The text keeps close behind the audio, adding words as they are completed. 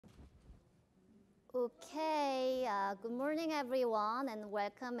Okay, good morning everyone and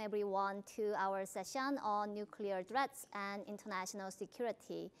welcome everyone to our session on nuclear threats and international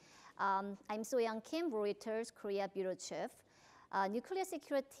security. I'm So-Young Kim, Reuters Korea Bureau Chief. Nuclear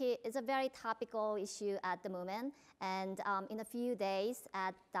security is a very topical issue at the moment, and in a few days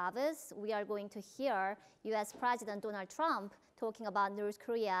at Davos, we are going to hear US President Donald Trump talking about North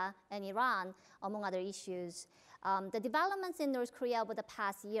Korea and Iran, among other issues. The developments in North Korea over the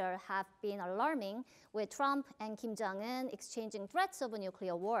past year have been alarming, with Trump and Kim Jong-un exchanging threats of a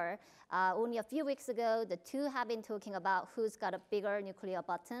nuclear war. Only a few weeks ago, the two have been talking about who's got a bigger nuclear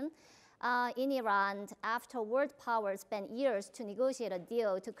button. In Iran, after world powers spent years to negotiate a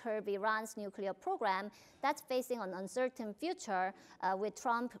deal to curb Iran's nuclear program, that's facing an uncertain future, with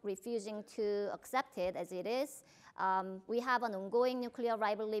Trump refusing to accept it as it is. We have an ongoing nuclear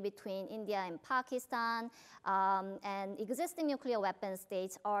rivalry between India and Pakistan, and existing nuclear weapon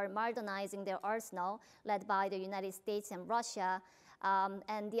states are modernizing their arsenal, led by the United States and Russia.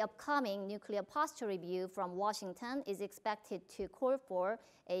 And the upcoming nuclear posture review from Washington is expected to call for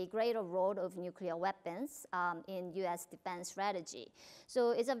a greater role of nuclear weapons in US defense strategy.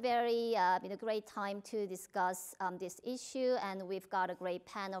 So it's a very great time to discuss this issue, and we've got a great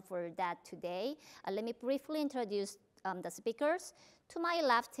panel for that today. Let me briefly introduce the speakers. To my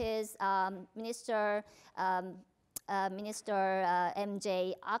left is Minister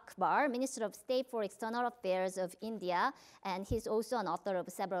M.J. Akbar, Minister of State for External Affairs of India, and he's also an author of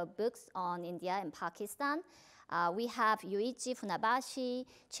several books on India and Pakistan. We have Yoichi Funabashi,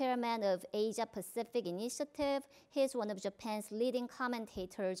 Chairman of Asia Pacific Initiative. He's one of Japan's leading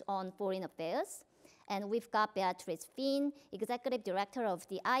commentators on foreign affairs. And we've got Beatrice Fihn, Executive Director of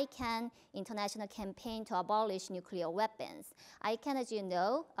the ICAN, International Campaign to Abolish Nuclear Weapons. ICAN, as you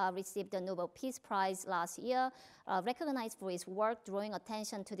know, received the Nobel Peace Prize last year, recognized for its work drawing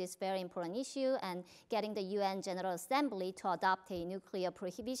attention to this very important issue and getting the UN General Assembly to adopt a nuclear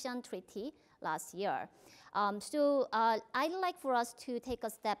prohibition treaty last year. So I'd like for us to take a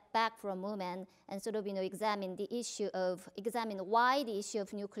step back for a moment and sort of examine why the issue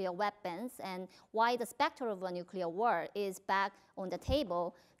of nuclear weapons and why the specter of a nuclear war is back on the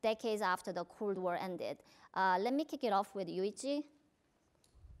table decades after the Cold War ended. Let me kick it off with Yoichi.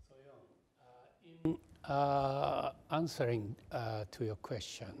 In answering to your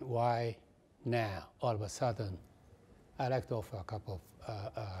question, why now, all of a sudden, I'd like to offer a couple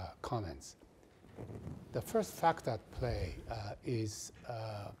of comments. The first factor at play is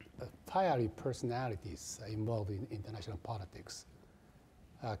fiery personalities involved in international politics,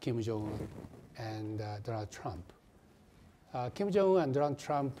 Kim Jong-un and Donald Trump. Kim Jong-un and Donald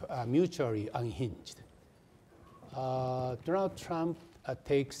Trump are mutually unhinged. Donald Trump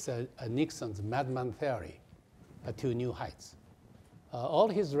takes Nixon's madman theory to new heights. All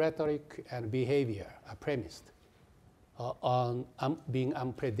his rhetoric and behavior are premised on being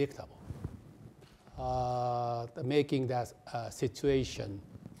unpredictable. Making that situation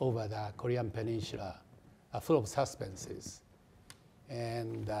over the Korean Peninsula full of suspenses.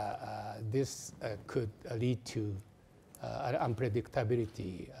 And this could lead to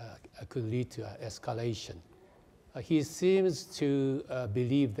unpredictability, could lead to escalation. He seems to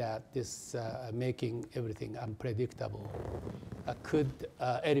believe that this making everything unpredictable could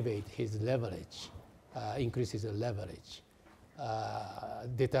elevate his leverage, increase his leverage.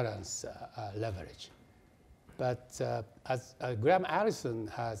 Deterrence leverage. But as Graham Allison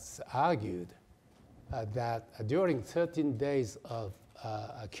has argued that during 13 days of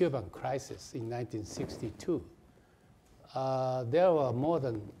Cuban crisis in 1962, there were more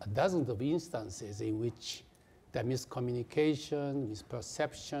than dozens of instances in which the miscommunication,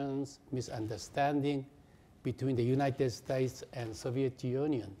 misperceptions, misunderstanding between the United States and Soviet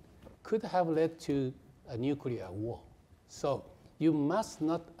Union could have led to a nuclear war. So you must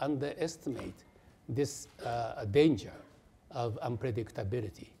not underestimate this danger of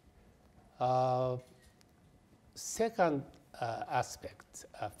unpredictability. Second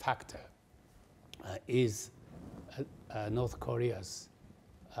factor is North Korea's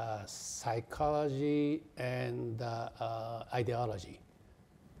psychology and ideology.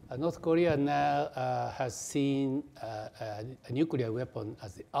 North Korea now has seen a nuclear weapon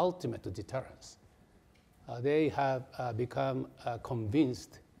as the ultimate deterrence. They have become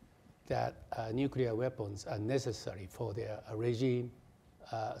convinced that nuclear weapons are necessary for their regime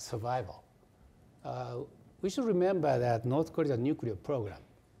survival. We should remember that North Korea's nuclear program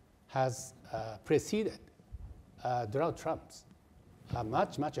has preceded Donald Trump's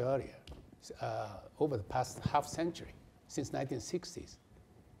much, much earlier, over the past half century, since 1960s.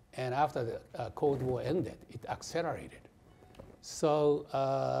 And after the Cold War ended, it accelerated. So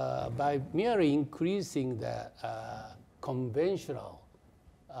by merely increasing the conventional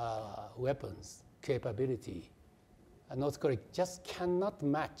weapons capability, North Korea just cannot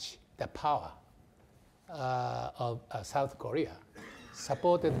match the power of South Korea,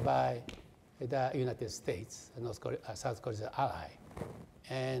 supported by the United States, South Korea's ally,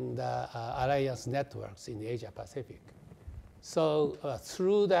 and alliance networks in the Asia Pacific. So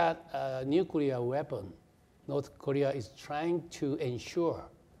through that nuclear weapon, North Korea is trying to ensure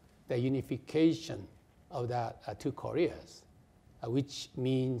the unification of the two Koreas, which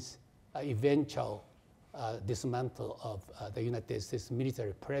means eventual dismantle of the United States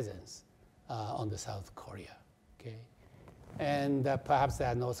military presence on the South Korea. Okay? And perhaps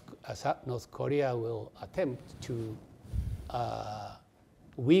North Korea will attempt to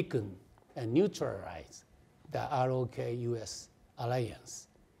weaken and neutralize the ROK-US alliance.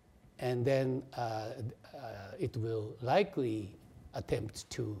 And then it will likely attempt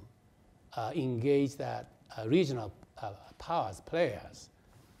to engage that regional players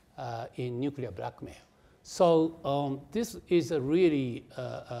in nuclear blackmail. So this is a really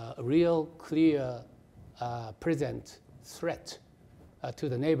real, clear, present threat to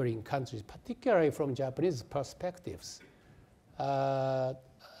the neighboring countries, particularly from Japanese perspectives.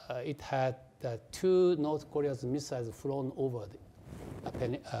 It had 2 North Korea's missiles flown over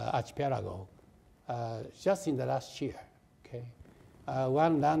the archipelago just in the last year. Okay?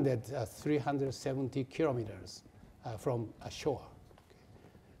 One landed 370 kilometers from shore. Okay?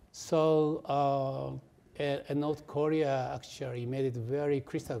 So North Korea actually made it very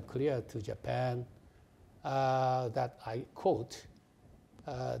crystal clear to Japan that, I quote,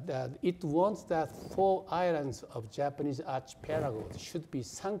 that it wants that 4 islands of Japanese archipelago should be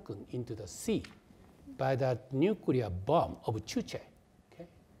sunken into the sea by that nuclear bomb of Chuche. Okay?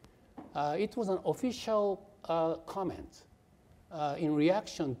 It was an official comment in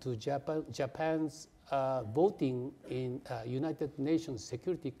reaction to Japan's voting in United Nations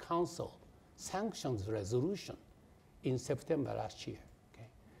Security Council sanctions resolution in September last year.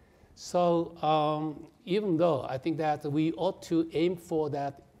 So even though I think that we ought to aim for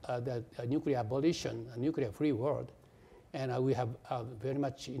that nuclear abolition, a nuclear-free world, and we have very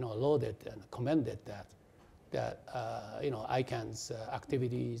much lauded and commended that ICAN's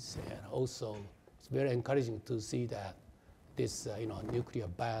activities, and also it's very encouraging to see that this nuclear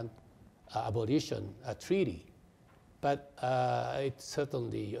ban abolition treaty. But it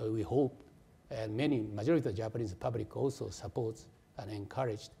certainly we hope, and majority of the Japanese public also supports and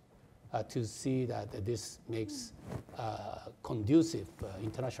encouraged to see that this makes conducive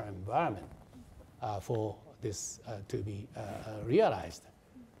international environment for this to be realized.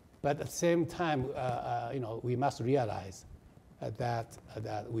 But at the same time, we must realize that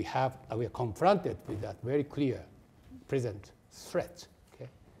we are confronted with that very clear present threat. Okay?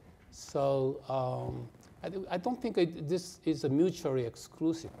 So I don't think this is a mutually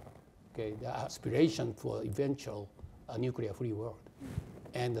exclusive. Okay? The aspiration for eventual nuclear-free world.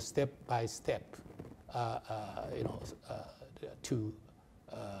 And the step-by-step, to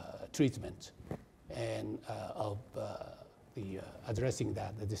treatment and of addressing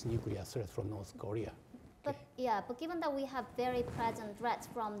this nuclear threat from North Korea. But but given that we have very present threats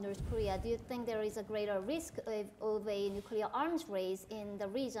from North Korea, do you think there is a greater risk of a nuclear arms race in the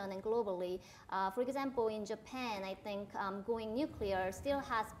region and globally? For example, in Japan, I think going nuclear still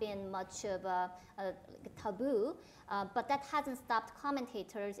has been much of a taboo, but that hasn't stopped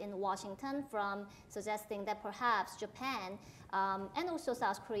commentators in Washington from suggesting that perhaps Japan and also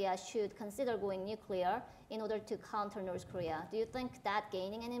South Korea should consider going nuclear in order to counter North Korea. Do you think that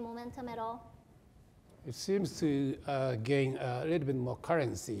gaining any momentum at all? It seems to gain a little bit more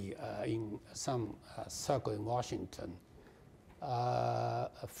currency in some circle in Washington.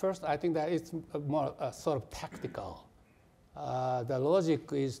 First, I think that it's more sort of tactical. The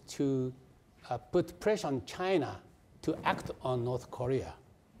logic is to put pressure on China to act on North Korea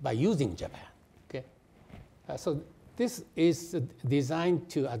by using Japan. Okay? So this is designed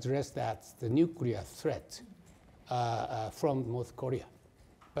to address the nuclear threat from North Korea.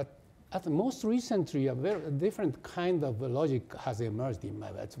 Most recently, a very different kind of logic has emerged in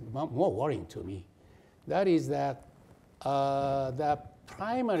it's more worrying to me. That is that the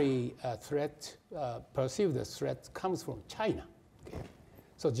primary threat, perceived threat, comes from China. Okay?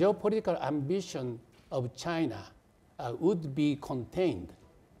 So geopolitical ambition of China would be contained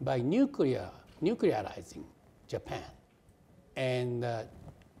by nuclearizing Japan and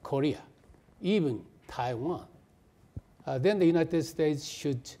Korea, even Taiwan. Then the United States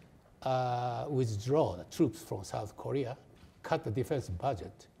should withdraw the troops from South Korea, cut the defense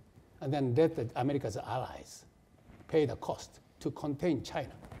budget, and then let America's allies pay the cost to contain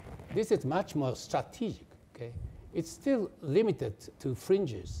China. This is much more strategic, okay? It's still limited to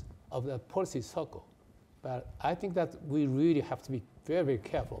fringes of the policy circle, but I think that we really have to be very, very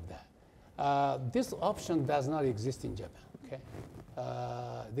careful of that. This option does not exist in Japan, okay?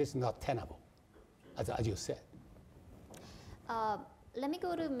 This is not tenable, as you said. Let me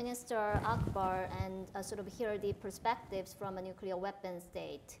go to Minister Akbar and sort of hear the perspectives from a nuclear weapon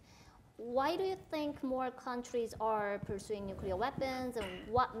state. Why do you think more countries are pursuing nuclear weapons, and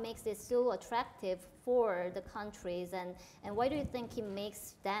what makes it so attractive for the countries, and why do you think it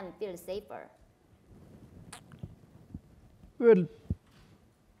makes them feel safer? Well,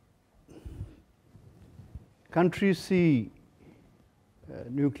 countries see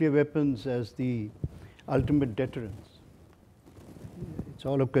nuclear weapons as the ultimate deterrence. It's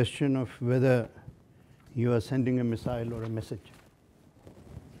all a question of whether you are sending a missile or a message.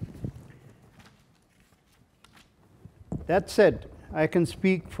 That said, I can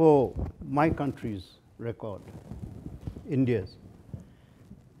speak for my country's record, India's.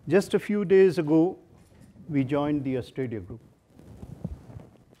 Just a few days ago, we joined the Australia group.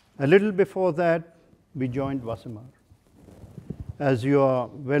 A little before that, we joined Wassenaar. As you are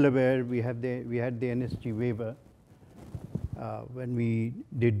well aware, we had the NSG waiver when we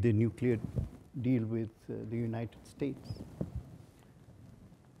did the nuclear deal with the United States.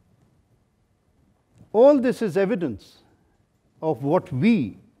 All this is evidence of what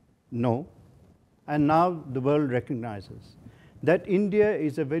we know, and now the world recognizes that India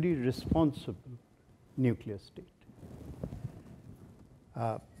is a very responsible nuclear state.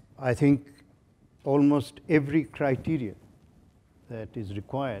 I think almost every criteria that is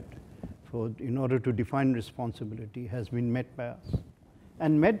required in order to define responsibility has been met by us.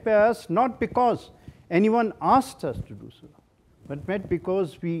 And met by us not because anyone asked us to do so, but met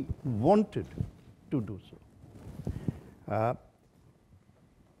because we wanted to do so.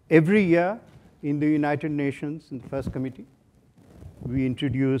 Every year in the United Nations, in the first committee, we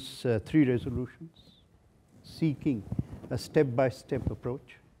introduce 3 resolutions seeking a step-by-step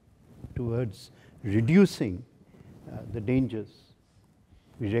approach towards reducing the dangers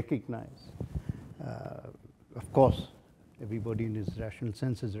we recognize. Of course, everybody in his rational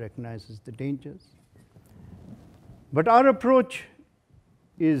senses recognizes the dangers. But our approach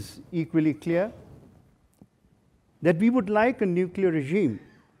is equally clear, that we would like a nuclear regime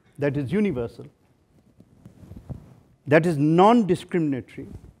that is universal, that is non-discriminatory,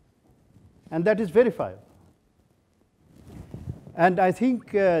 and that is verifiable. And I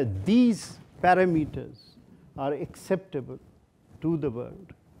think these parameters are acceptable to the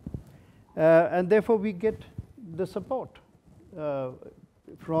world. And therefore, we get the support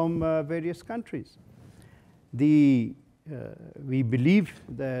from various countries. We believe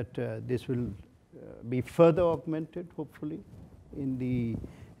that this will be further augmented, hopefully, in the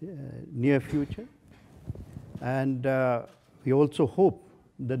near future. And we also hope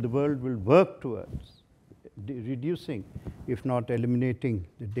that the world will work towards reducing, if not eliminating,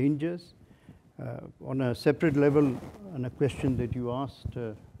 the dangers. On a separate level, on a question that you asked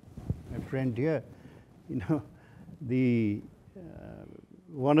my friend here,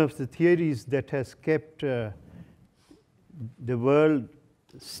 one of the theories that has kept the world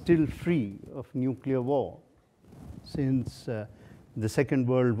still free of nuclear war since the Second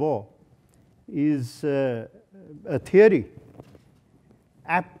World War is a theory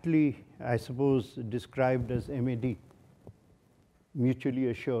aptly, I suppose, described as MAD, mutually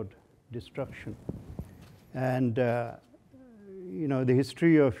assured destruction. And the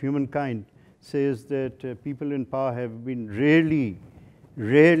history of humankind says that people in power have been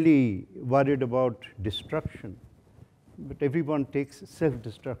rarely worried about destruction, but everyone takes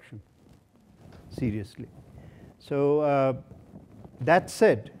self-destruction seriously. So that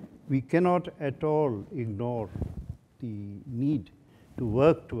said, we cannot at all ignore the need to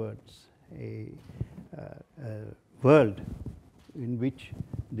work towards a world in which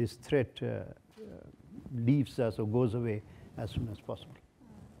this threat leaves us or goes away as soon as possible.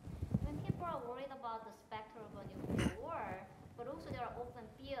 When people are worried about the specter of a nuclear war, but also there are often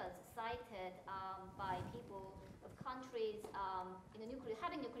fears cited by people of countries,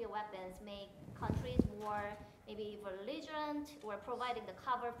 having nuclear weapons make countries more maybe belligerent, or providing the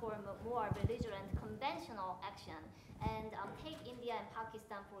cover for more belligerent conventional action. And take India and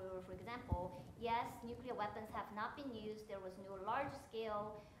Pakistan for example. Yes, nuclear weapons have not been used. There was no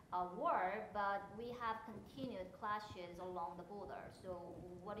large-scale war, but we have continued clashes along the border. So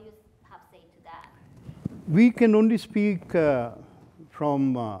what do you have to say to that? We can only speak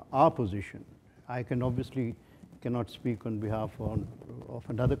from our position. I can obviously cannot speak on behalf of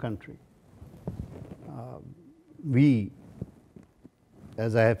another country. We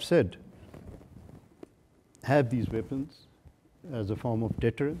as I have said, have these weapons as a form of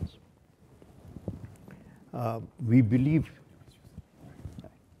deterrence. We believe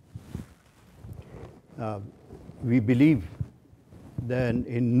then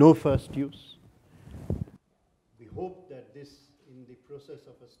in no first use. We hope that this, in the process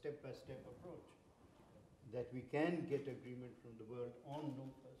of a step-by-step approach, that we can get agreement from the world on no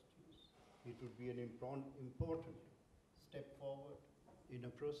first use. It would be an important step forward in a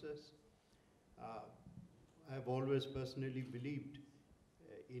process. I've always personally believed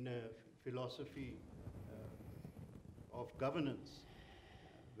in a philosophy of governance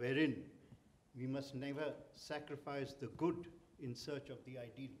wherein we must never sacrifice the good in search of the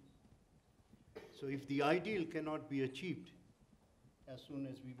ideal. So if the ideal cannot be achieved as soon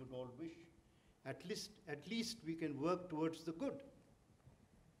as we would all wish, at least we can work towards the good.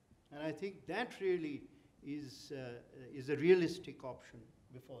 And I think that really is a realistic option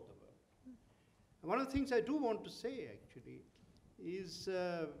before the world. And one of the things I do want to say, actually, is,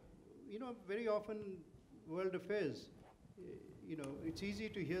 very often world affairs, it's easy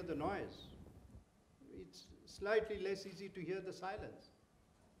to hear the noise. It's slightly less easy to hear the silence.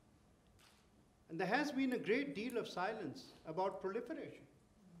 And there has been a great deal of silence about proliferation.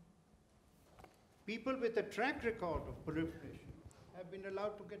 People with a track record of proliferation have been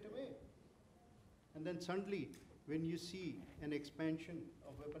allowed to get away. And then suddenly, when you see an expansion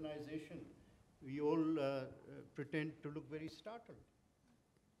of weaponization, we all pretend to look very startled.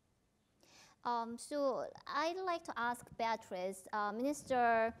 So I'd like to ask Beatrice,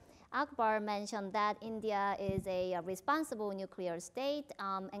 Minister Akbar mentioned that India is a responsible nuclear state,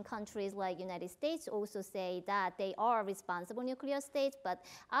 and countries like United States also say that they are responsible nuclear states, but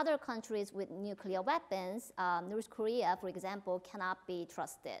other countries with nuclear weapons, North Korea, for example, cannot be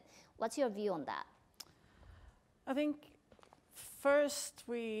trusted. What's your view on that? I think first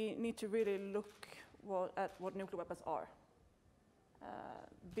we need to really look at what nuclear weapons are.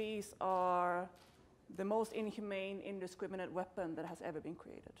 These are the most inhumane, indiscriminate weapon that has ever been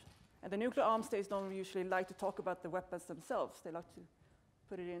created. And the nuclear armed states don't usually like to talk about the weapons themselves. They like to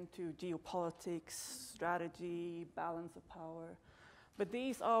put it into geopolitics, strategy, balance of power. But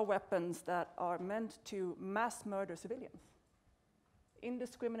these are weapons that are meant to mass murder civilians,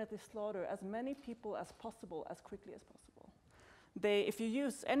 indiscriminately slaughter as many people as possible, as quickly as possible. If you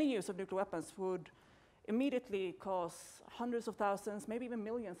use any use of nuclear weapons, would immediately cause hundreds of thousands, maybe even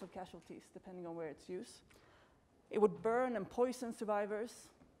millions of casualties, depending on where it's used. It would burn and poison survivors.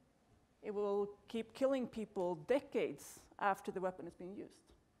 It will keep killing people decades after the weapon is being used.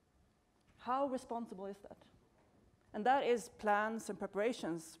 How responsible is that? And that is plans and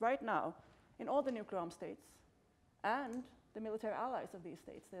preparations right now in all the nuclear armed states and the military allies of these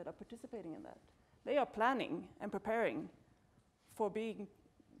states that are participating in that. They are planning and preparing for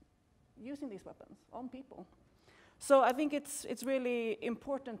using these weapons on people. So I think it's really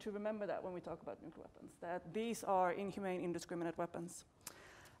important to remember that when we talk about nuclear weapons, that these are inhumane, indiscriminate weapons.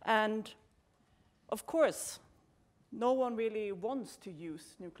 And of course, no one really wants to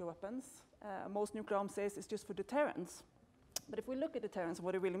use nuclear weapons. Most nuclear armed states is just for deterrence. But if we look at deterrence,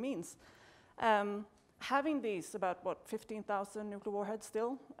 what it really means, having these about, 15,000 nuclear warheads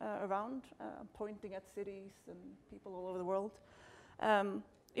still around, pointing at cities and people all over the world,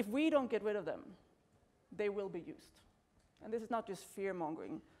 if we don't get rid of them, they will be used. And this is not just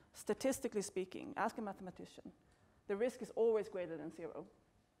fear-mongering. Statistically speaking, ask a mathematician, the risk is always greater than zero.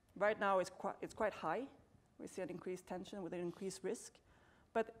 Right now, it's quite high. We see an increased tension with an increased risk.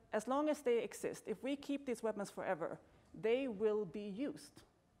 But as long as they exist, if we keep these weapons forever, they will be used.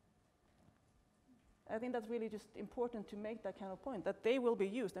 I think that's really just important to make that kind of point, that they will be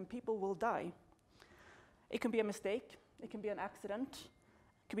used and people will die. It can be a mistake. It can be an accident.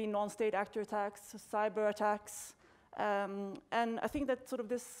 It can be non-state actor attacks, cyber attacks. And I think that sort of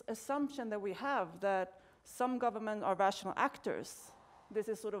this assumption that we have that some governments are rational actors, this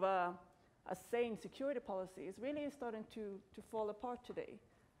is sort of a sane security policy, is really starting to fall apart today.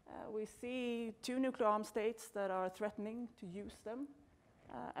 We see 2 nuclear armed states that are threatening to use them.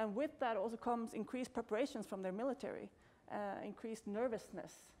 And with that also comes increased preparations from their military, increased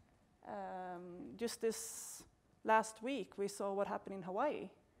nervousness. Just this last week, we saw what happened in Hawaii.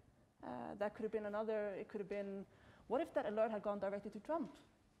 That could have been it could have been, what if that alert had gone directly to Trump?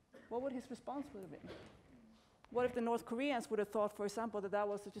 What would his response would have been? What if the North Koreans would have thought, for example, that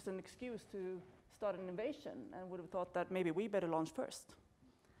was just an excuse to start an invasion and would have thought that maybe we better launch first?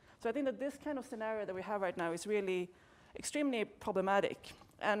 So I think that this kind of scenario that we have right now is really extremely problematic.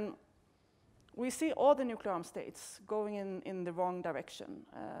 And we see all the nuclear armed states going in the wrong direction.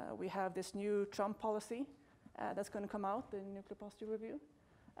 We have this new Trump policy that's going to come out, the Nuclear Posture Review.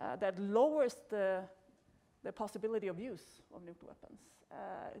 that lowers the possibility of use of nuclear weapons.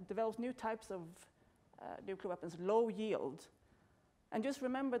 It develops new types of nuclear weapons, low yield. And just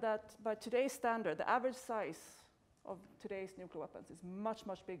remember that by today's standard, the average size of today's nuclear weapons is much,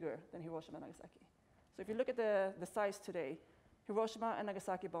 much bigger than Hiroshima and Nagasaki. So if you look at the size today, Hiroshima and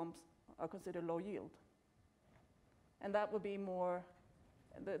Nagasaki bombs are considered low yield. And that would be more,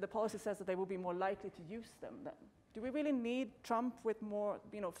 the policy says that they will be more likely to use them then. Do we really need Trump with more,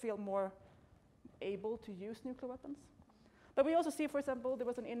 feel more able to use nuclear weapons? But we also see, for example, there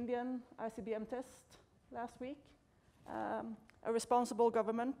was an Indian ICBM test last week. A responsible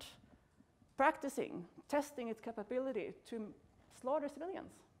government practicing, testing its capability to slaughter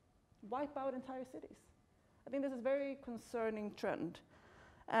civilians, wipe out entire cities. I think this is a very concerning trend.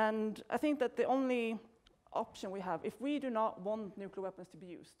 And I think that the only option we have, if we do not want nuclear weapons to be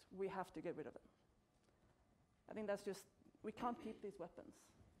used, we have to get rid of them. I think that's just, we can't keep these weapons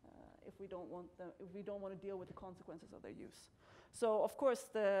if we don't want them, if we don't want to deal with the consequences of their use. So of course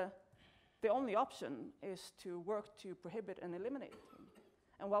the only option is to work to prohibit and eliminate them.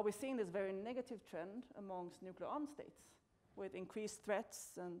 And while we're seeing this very negative trend amongst nuclear armed states with increased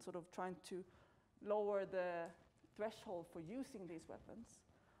threats and sort of trying to lower the threshold for using these weapons,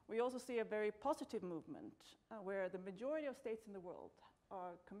 we also see a very positive movement where the majority of states in the world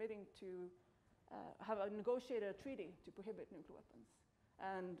are committing to have negotiated a treaty to prohibit nuclear weapons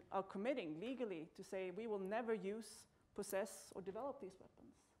and are committing legally to say we will never use, possess, or develop these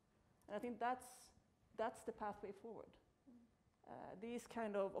weapons. And I think that's the pathway forward. These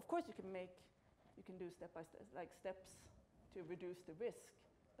kind of course you can do step by step, like steps to reduce the risk,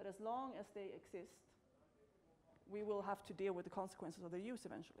 but as long as they exist, we will have to deal with the consequences of their use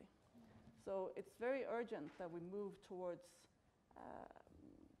eventually. So it's very urgent that we move towards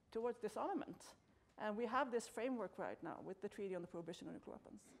disarmament. And we have this framework right now with the Treaty on the Prohibition of Nuclear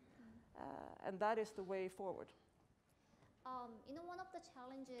Weapons. And that is the way forward. One of the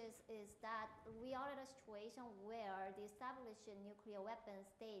challenges is that we are at a situation where the established nuclear weapon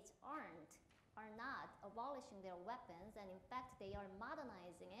states are not abolishing their weapons, and in fact they are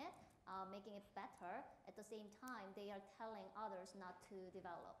modernizing it, making it better. At the same time, they are telling others not to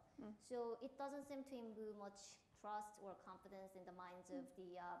develop. So it doesn't seem to imbue much trust or confidence in the minds of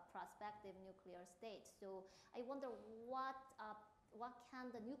the prospective nuclear states. So I wonder what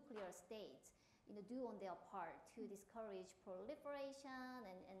can the nuclear states do on their part to discourage proliferation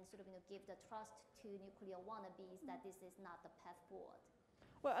and sort of give the trust to nuclear wannabes that this is not the path forward?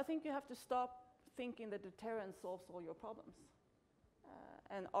 Well, I think you have to stop thinking that deterrence solves all your problems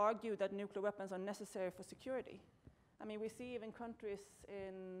and argue that nuclear weapons are necessary for security. I mean, we see even countries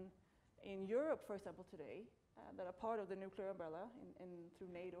in Europe, for example, today, that are part of the nuclear umbrella through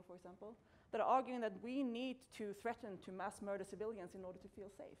NATO, for example, that are arguing that we need to threaten to mass murder civilians in order to feel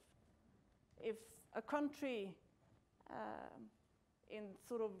safe. If a country in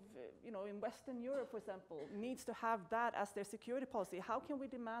sort of, in Western Europe, for example, needs to have that as their security policy, how can we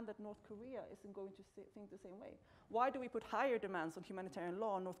demand that North Korea isn't going to think the same way? Why do we put higher demands on humanitarian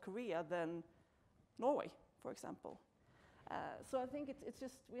law in North Korea than Norway, for example? So I think it's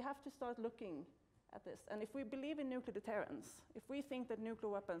just, we have to start looking at this. And if we believe in nuclear deterrence, if we think that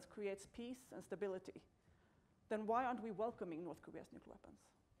nuclear weapons creates peace and stability, then why aren't we welcoming North Korea's nuclear weapons?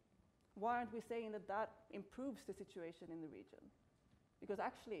 Why aren't we saying that that improves the situation in the region? Because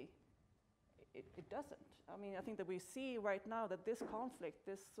actually, it doesn't. I mean, I think that we see right now that this conflict,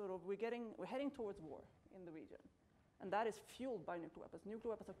 we're heading towards war in the region. And that is fueled by nuclear weapons.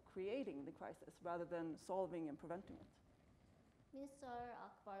 Nuclear weapons are creating the crisis rather than solving and preventing it. Mr.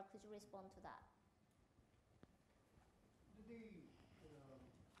 Akbar, could you respond to that?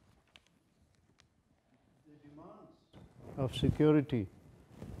 The demands of security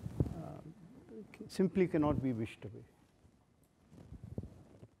simply cannot be wished away.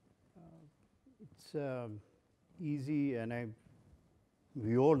 It's easy, and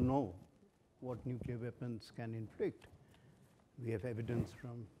we all know what nuclear weapons can inflict. We have evidence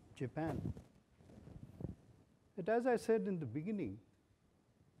from Japan. But as I said in the beginning,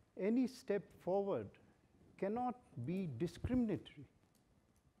 any step forward cannot be discriminatory.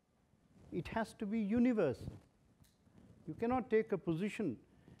 It has to be universal. You cannot take a position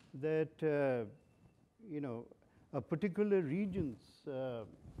that a particular region's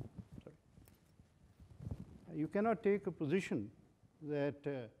you cannot take a position that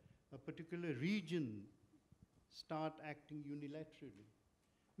a particular region start acting unilaterally.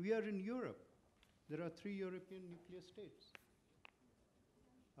 We are in Europe. There are 3 European nuclear states.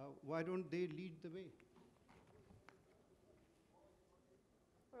 Why don't they lead the way?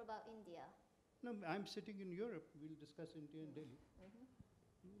 What about India? No, I'm sitting in Europe. We'll discuss India and Delhi.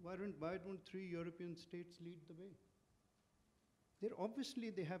 Why don't 3 European states lead the way? Obviously,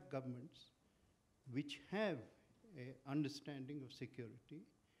 they have governments which have an understanding of security.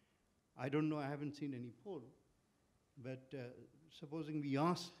 I don't know, I haven't seen any poll, but supposing we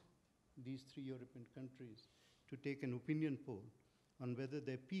ask these 3 European countries to take an opinion poll on whether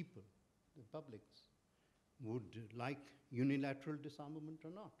their people, the publics, would like unilateral disarmament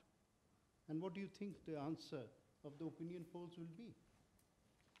or not. And what do you think the answer of the opinion polls will be?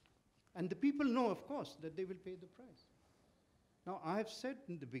 And the people know, of course, that they will pay the price. Now, I have said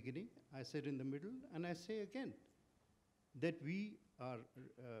in the beginning, I said in the middle, and I say again, that we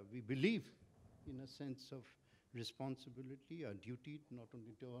believe in a sense of responsibility, our duty, not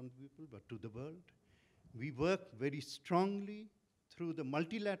only to our own people, but to the world. We work very strongly through the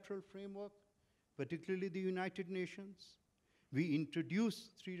multilateral framework, particularly the United Nations. We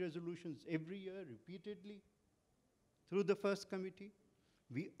introduce 3 resolutions every year, repeatedly, through the first committee.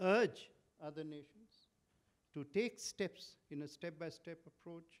 We urge other nations to take steps in a step-by-step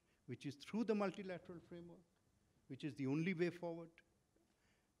approach, which is through the multilateral framework, which is the only way forward,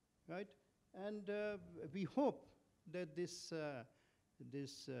 right? And we hope that this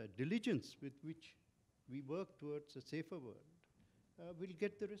diligence with which we work towards a safer world will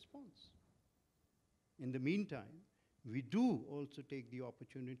get the response. In the meantime, we do also take the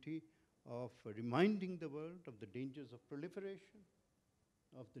opportunity of reminding the world of the dangers of proliferation,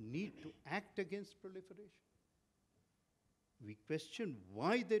 of the need to act against proliferation. We question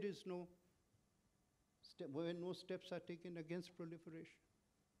why there is why no steps are taken against proliferation.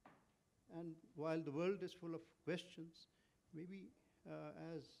 And while the world is full of questions, maybe,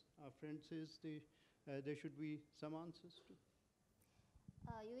 as our friend says, there should be some answers too.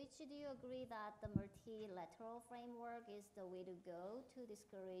 Yoichi, do you agree that the multilateral framework is the way to go to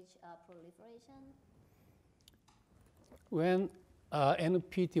discourage proliferation? When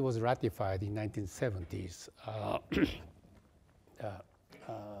NPT was ratified in 1970s,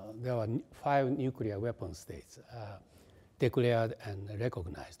 there were 5 nuclear weapon states, declared and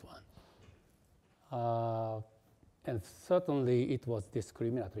recognized one. And certainly it was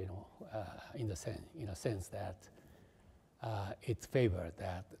discriminatory, in a sense that it favored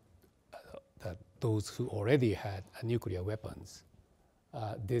that those who already had nuclear weapons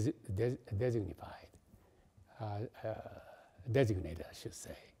designated, I should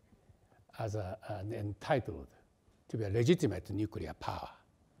say, as entitled to be a legitimate nuclear power,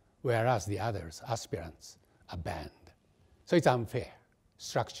 whereas the others, aspirants, are banned. So it's unfair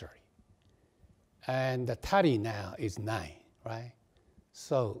structurally. And the tally now is 9, right?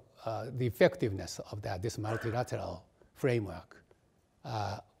 So the effectiveness of this multilateral framework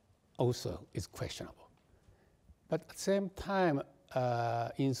also is questionable. But at the same time,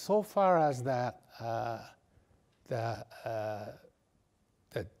 insofar as there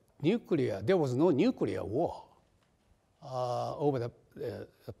was no nuclear war over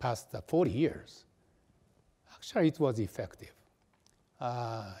the past 40 years. Actually, it was effective,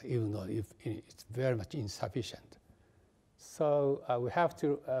 even though it's very much insufficient. So we have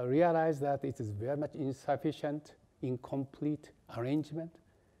to realize that it is very much insufficient, incomplete arrangement,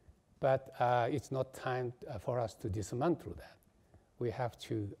 but it's not time for us to dismantle that. We have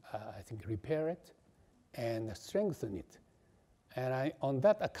to, I think, repair it and strengthen it. And on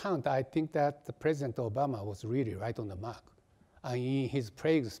that account, I think that President Obama was really right on the mark. In his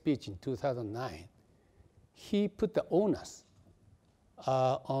Prague speech in 2009, he put the onus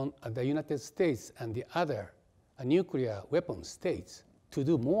on the United States and the other nuclear weapon states to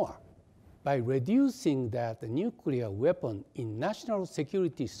do more by reducing that nuclear weapon in national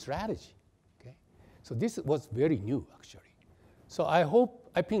security strategy. Okay? So this was very new, actually. So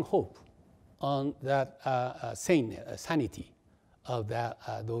I pin hope on that sanity of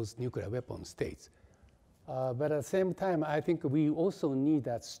those nuclear weapon states. But at the same time, I think we also need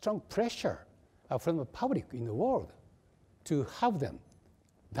that strong pressure from the public in the world to have them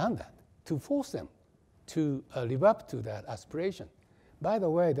done that, to force them to live up to that aspiration. By the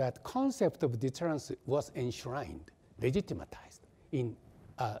way, that concept of deterrence was enshrined, legitimatized in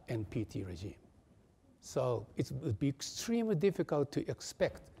NPT regime. So it would be extremely difficult to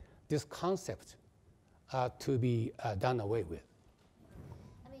expect this concept to be done away with.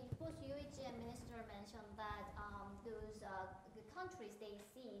 I mean, both Yoichi and Minister mentioned that the countries, they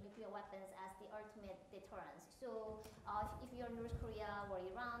see nuclear weapons as the ultimate deterrence. So if you're North Korea or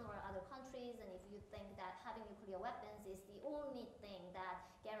Iran or other countries, and if you think that having nuclear weapons is the only thing that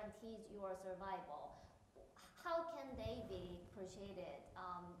guarantees your survival, how can they be persuaded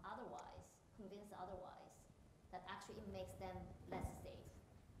otherwise, convinced otherwise, that actually it makes them less safe?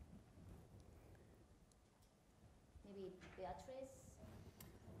 Maybe Beatrice?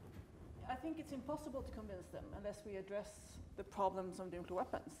 think it's impossible to convince them unless we address the problems of nuclear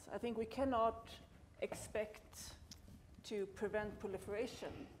weapons. I think we cannot expect to prevent proliferation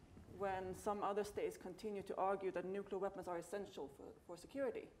when some other states continue to argue that nuclear weapons are essential for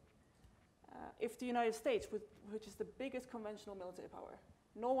security. If the United States, which is the biggest conventional military power,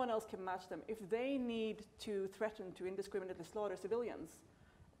 no one else can match them, if they need to threaten to indiscriminately slaughter civilians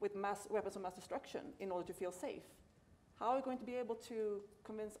with weapons of mass destruction in order to feel safe, how are we going to be able to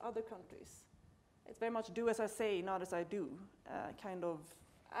convince other countries? It's very much do as I say, not as I do kind of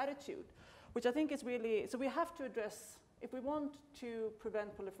attitude, which I think is really, so we have to address, if we want to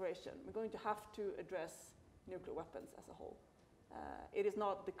prevent proliferation, we're going to have to address nuclear weapons as a whole. It is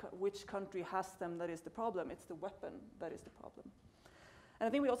not which country has them that is the problem, it's the weapon that is the problem. And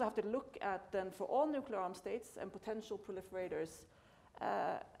I think we also have to look at then for all nuclear armed states and potential proliferators,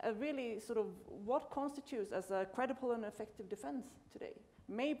 a really sort of what constitutes as a credible and effective defense today.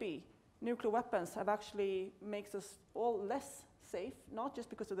 Maybe nuclear weapons have actually makes us all less safe, not just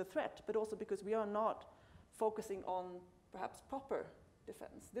because of the threat, but also because we are not focusing on perhaps proper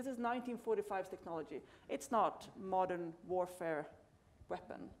defense. This is 1945's technology. It's not modern warfare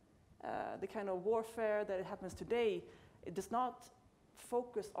weapon. The kind of warfare that happens today, it does not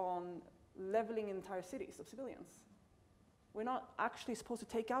focus on leveling entire cities of civilians. We're not actually supposed to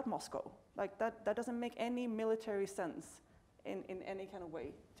take out Moscow. Like that doesn't make any military sense in any kind of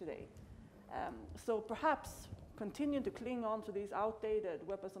way today. So perhaps continuing to cling on to these outdated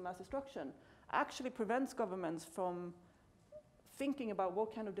weapons of mass destruction actually prevents governments from thinking about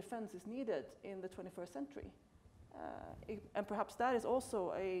what kind of defense is needed in the 21st century. And perhaps that is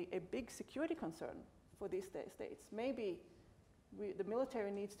also a big security concern for these states. Maybe the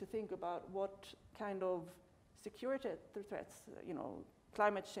military needs to think about what kind of security threats,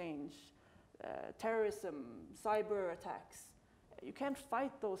 climate change, terrorism, cyber attacks. You can't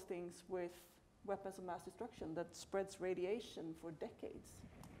fight those things with weapons of mass destruction that spreads radiation for decades.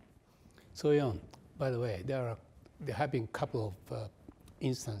 So, Jan, by the way, there have been a couple of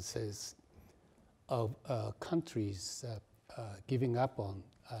instances of countries giving up on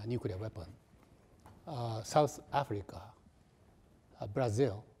nuclear weapon. South Africa,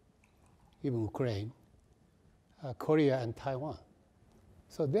 Brazil, even Ukraine, Korea and Taiwan.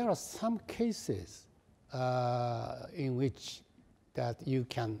 So there are some cases in which that you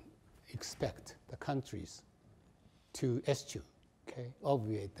can expect the countries to eschew,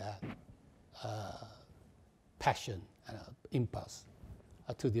 obviate that passion and impulse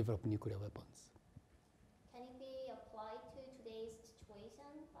to develop nuclear weapons. Can it be applied to today's situation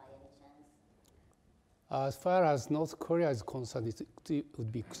by any chance? As far as North Korea is concerned, it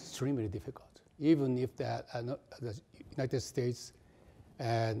would be extremely difficult, even if the United States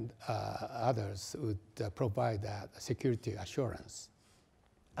and others would provide that security assurance,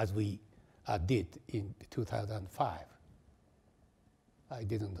 as we did in 2005. It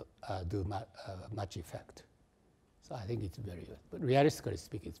didn't do much effect. So I think it's very good. But realistically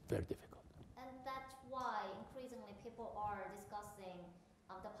speaking, it's very difficult. And that's why increasingly people are discussing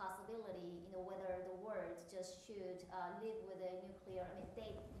the possibility, whether the world just should live with a nuclear,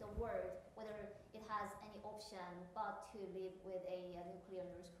 the world, whether it has any option but to live with a nuclear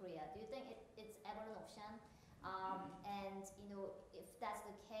North Korea. Do you think it's ever an option? And if that's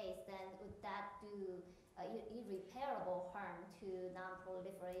the case, then would that do irreparable harm to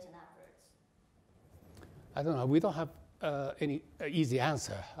non-proliferation efforts? I don't know. We don't have any easy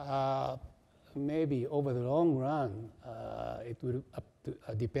answer. Maybe over the long run, it will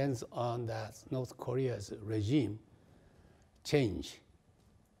depends on that North Korea's regime change.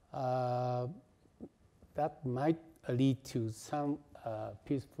 That might lead to some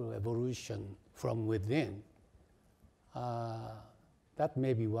peaceful evolution from within. That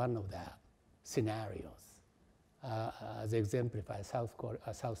may be one of the scenarios, as exemplified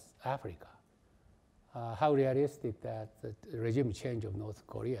South Africa. How realistic that the regime change of North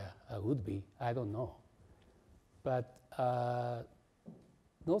Korea would be, I don't know. But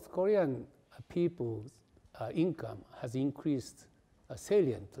North Korean people's income has increased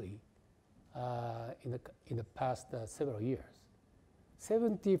saliently in the past several years.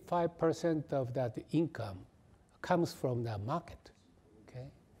 75% of that income comes from the market.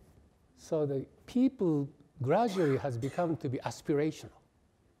 So the people gradually has become to be aspirational.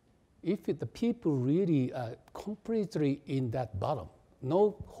 If the people really are completely in that bottom,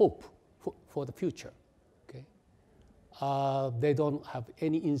 no hope for the future, they don't have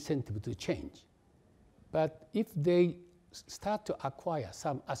any incentive to change. But if they start to acquire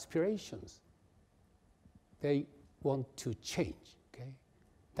some aspirations, they want to change,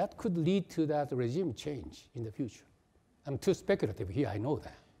 that could lead to that regime change in the future. I'm too speculative here, I know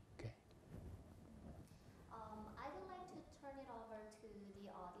that,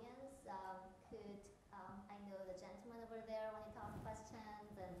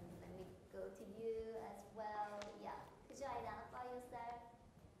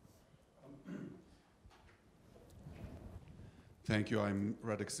 Thank you. I'm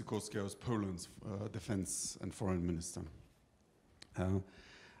Radek Sikorski. I was Poland's defense and foreign minister.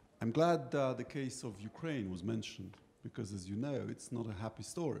 I'm glad the case of Ukraine was mentioned, because as you know, it's not a happy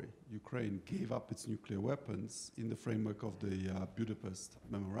story. Ukraine gave up its nuclear weapons in the framework of the Budapest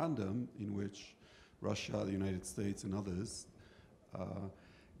Memorandum, in which Russia, the United States, and others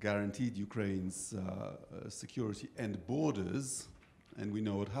guaranteed Ukraine's security and borders, and we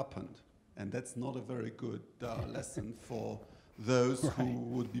know what happened. And that's not a very good lesson for those who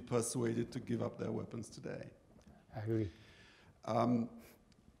would be persuaded to give up their weapons today. I agree.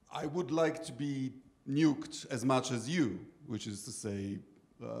 I would like to be nuked as much as you, which is to say,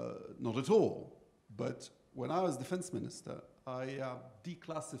 not at all. But when I was defense minister, I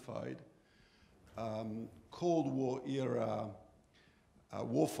declassified Cold War era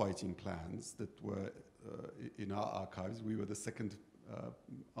warfighting plans that were in our archives. We were the second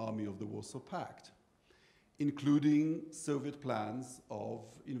army of the Warsaw Pact, including Soviet plans of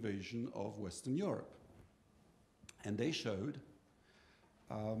invasion of Western Europe. And they showed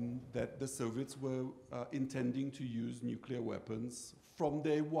that the Soviets were intending to use nuclear weapons from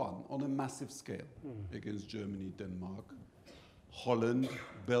day one on a massive scale against Germany, Denmark, Holland,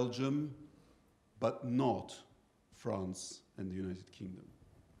 Belgium, but not France and the United Kingdom.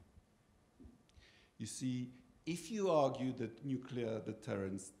 You see, if you argue that nuclear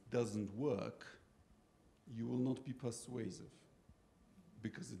deterrence doesn't work, you will not be persuasive,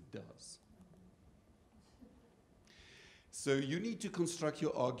 because it does. So you need to construct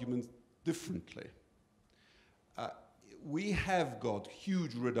your argument differently. We have got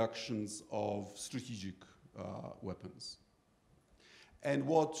huge reductions of strategic weapons. And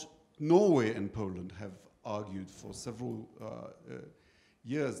what Norway and Poland have argued for several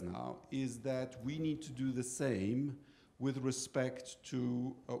years now is that we need to do the same with respect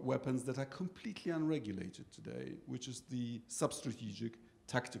to weapons that are completely unregulated today, which is the substrategic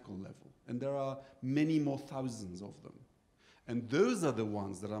tactical level. And there are many more thousands of them. And those are the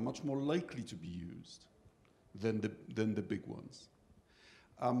ones that are much more likely to be used than the big ones.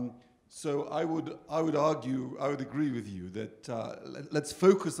 So I would argue, I would agree with you that let's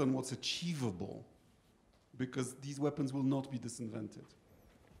focus on what's achievable, because these weapons will not be disinvented.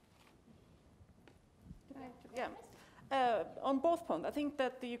 Yeah. On both points, I think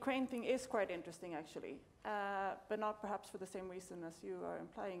that the Ukraine thing is quite interesting, actually, but not perhaps for the same reason as you are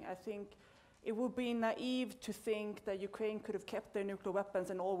implying. I think it would be naive to think that Ukraine could have kept their nuclear weapons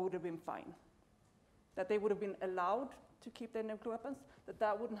and all would have been fine. That they would have been allowed to keep their nuclear weapons,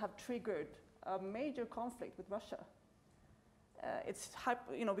 that wouldn't have triggered a major conflict with Russia.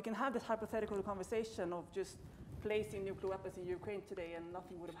 We can have this hypothetical conversation of just placing nuclear weapons in Ukraine today and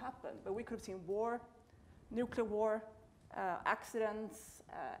nothing would have happened. But we could have seen war, nuclear war, accidents,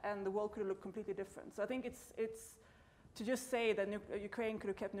 and the world could have looked completely different. So I think it's to just say that Ukraine could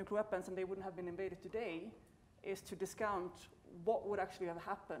have kept nuclear weapons and they wouldn't have been invaded today is to discount what would actually have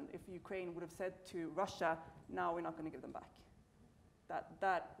happened if Ukraine would have said to Russia, now we're not going to give them back.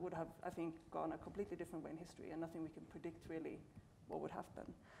 That would have, I think, gone a completely different way in history, and nothing we can predict really what would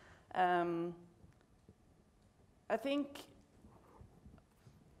happen. I think,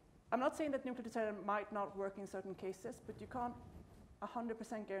 I'm not saying that nuclear deterrence might not work in certain cases, but you can't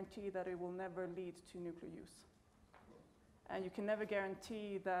 100% guarantee that it will never lead to nuclear use. And you can never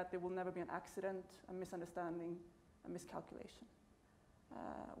guarantee that there will never be an accident, a misunderstanding, a miscalculation.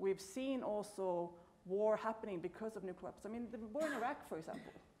 We've seen also war happening because of nuclear weapons. I mean, the war in Iraq, for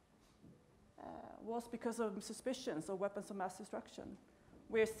example, was because of suspicions of weapons of mass destruction.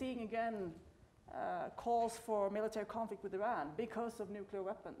 We're seeing again calls for military conflict with Iran because of nuclear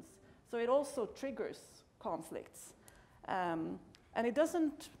weapons. So it also triggers conflicts. And it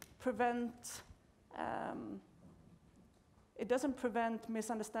doesn't prevent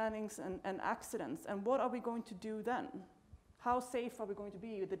misunderstandings and accidents. And what are we going to do then? How safe are we going to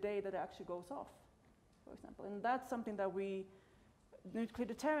be the day that it actually goes off, for example? And that's something that nuclear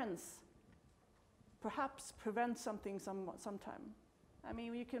deterrence perhaps prevents something sometime. I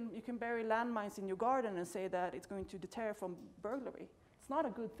mean, you can bury landmines in your garden and say that it's going to deter from burglary. It's not a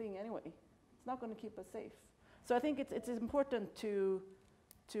good thing anyway. It's not going to keep us safe. So I think it's important to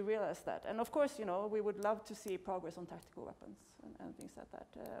realize that. And of course, we would love to see progress on tactical weapons and things like that.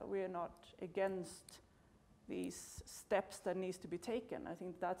 We are not against these steps that needs to be taken. I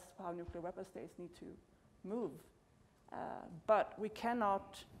think that's how nuclear weapon states need to move. But we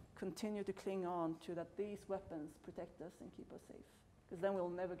cannot continue to cling on to that these weapons protect us and keep us safe, because then we'll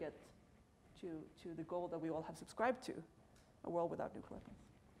never get to the goal that we all have subscribed to, a world without nuclear weapons.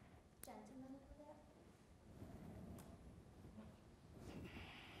 Gentleman over there.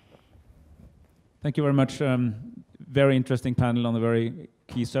 Thank you very much. very interesting panel on a very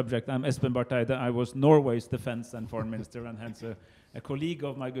key subject. I'm Espen Barth Eide. I was Norway's defense and foreign minister, and hence a colleague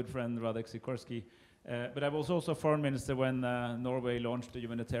of my good friend Radek Sikorski. But I was also foreign minister when Norway launched the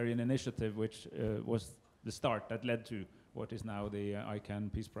humanitarian initiative, which was the start that led to what is now the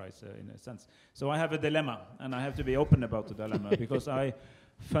ICAN Peace Prize in a sense. So I have a dilemma, and I have to be open about the dilemma, because I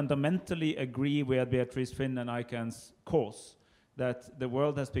fundamentally agree with Beatrice, Fihn, and ICAN's cause that the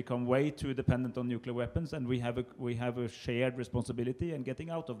world has become way too dependent on nuclear weapons, and we have a shared responsibility in getting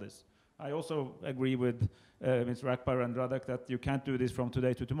out of this. I also agree with Mr. Akbar and Radek that you can't do this from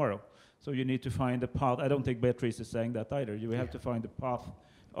today to tomorrow. So you need to find a path. I don't think Beatrice is saying that either. You have to find a path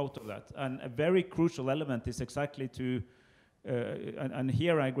out of that. And a very crucial element is exactly to, and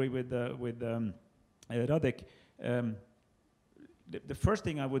here I agree with Radek, the first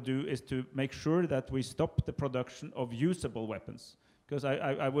thing I would do is to make sure that we stop the production of usable weapons. Because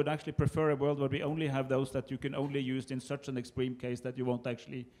I would actually prefer a world where we only have those that you can only use in such an extreme case that you won't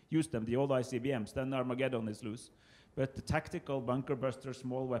actually use them, the old ICBMs, then Armageddon is loose. But the tactical bunker buster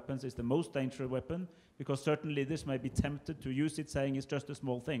small weapons is the most dangerous weapon, because certainly this may be tempted to use it saying it's just a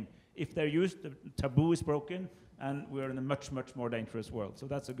small thing. If they're used, the taboo is broken, and we're in a much, much more dangerous world. So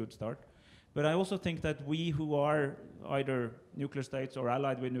that's a good start. But I also think that we who are either nuclear states or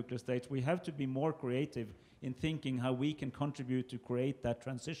allied with nuclear states, we have to be more creative in thinking how we can contribute to create that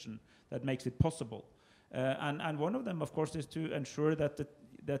transition that makes it possible. And one of them, of course, is to ensure that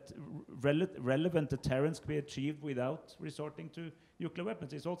relevant deterrence can be achieved without resorting to nuclear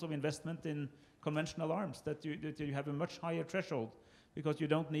weapons. It's also investment in conventional arms, that you have a much higher threshold, because you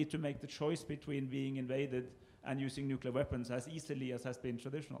don't need to make the choice between being invaded and using nuclear weapons as easily as has been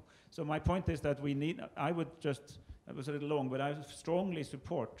traditional. So my point is that we need, I would just, that was a little long, but I strongly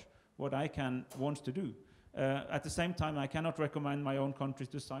support what ICAN wants to do. At the same time, I cannot recommend my own countries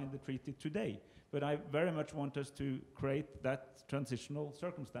to sign the treaty today, but I very much want us to create that transitional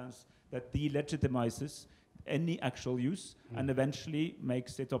circumstance that delegitimizes any actual use and eventually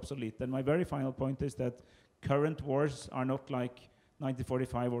makes it obsolete. And my very final point is that current wars are not like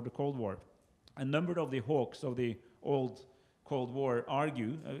 1945 or the Cold War. A number of the hawks of the old Cold War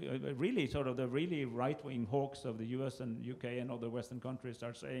argue, really sort of the really right-wing hawks of the US and UK and other Western countries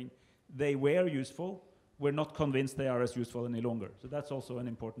are saying they were useful. We're not convinced they are as useful any longer. So that's also an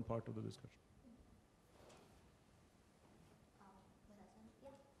important part of the discussion.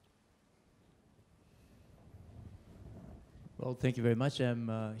 Well, thank you very much. I'm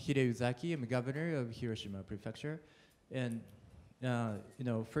Hide Uzaki. I'm the governor of Hiroshima Prefecture. And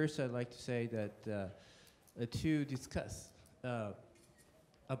first I'd like to say that to discuss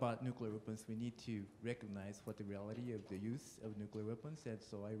about nuclear weapons, we need to recognize what the reality of the use of nuclear weapons. And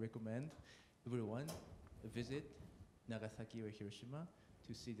so I recommend everyone visit Nagasaki or Hiroshima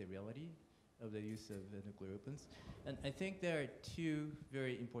to see the reality of the use of nuclear weapons. And I think there are two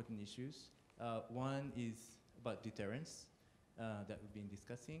very important issues. One is about deterrence that we've been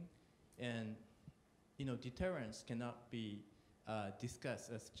discussing. And deterrence cannot be discussed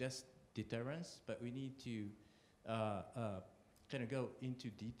as just deterrence, but we need to kind of go into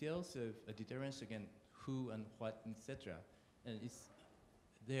details of deterrence, again, who and what, etc. And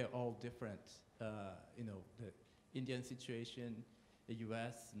they're all different. The Indian situation, the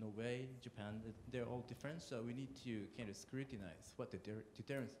US, Norway, Japan, they're all different, so we need to kind of scrutinize what the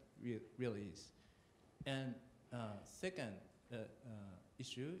deterrence really is. And second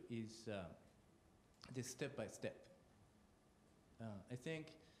issue is the step-by-step. I think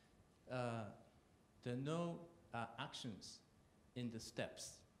the no actions in the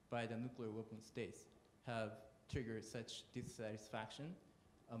steps by the nuclear weapon states have triggered such dissatisfaction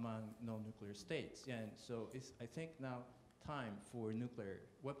among non-nuclear states. And so it's, I think, now time for nuclear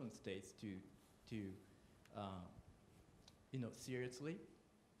weapon states to seriously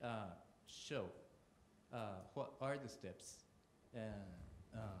show what are the steps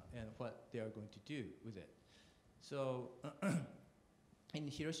and what they are going to do with it. So in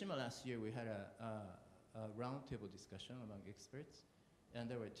Hiroshima last year, we had a roundtable discussion among experts, and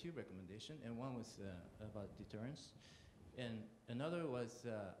there were two recommendations, and one was about deterrence, and another was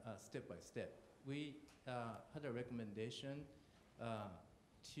step by step. We had a recommendation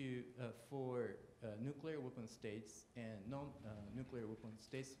for nuclear weapon states and non-nuclear weapon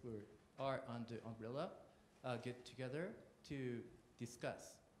states who are under umbrella get together to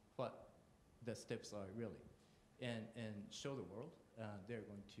discuss what the steps are really, and show the world they're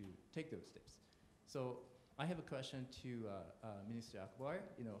going to take those steps. So I have a question to Minister Akbar.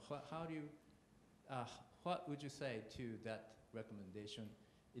 How do you, what would you say to that recommendation?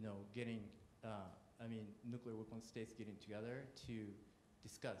 Getting, nuclear weapon states getting together to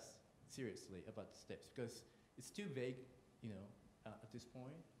discuss seriously about the steps, because it's too vague, at this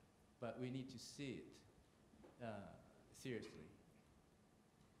point, but we need to see it seriously.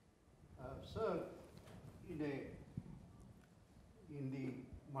 Sir, in the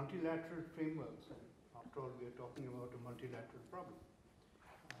multilateral frameworks, after all, we are talking about a multilateral problem.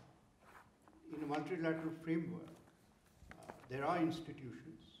 In a multilateral framework, there are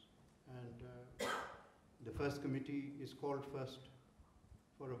institutions, and the first committee is called first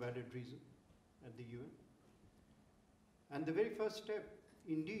for a valid reason at the UN. And the very first step,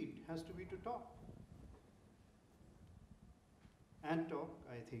 indeed, has to be to talk. And talk,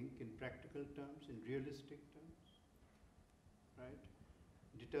 I think, in practical terms, in realistic terms, right?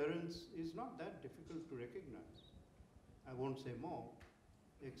 Deterrence is not that difficult to recognize. I won't say more,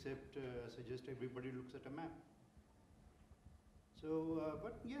 except suggest everybody looks at a map. So,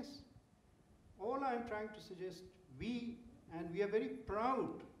 but yes, all I'm trying to suggest, we are very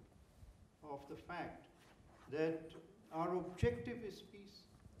proud of the fact that our objective is peace.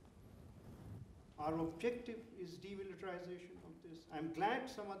 Our objective is demilitarization of this. I'm glad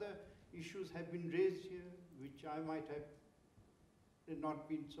some other issues have been raised here, which I might have not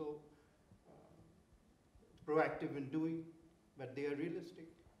been so proactive in doing, but they are realistic.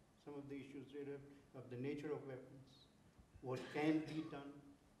 Some of the issues of the nature of weapons, what can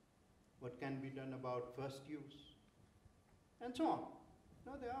be done about first use, and so on.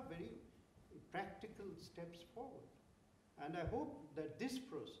 Now, there are very practical steps forward. And I hope that this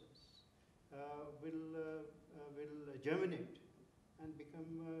process will germinate and become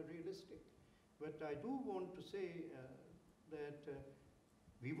realistic. But I do want to say that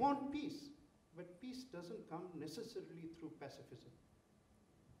we want peace, but peace doesn't come necessarily through pacifism.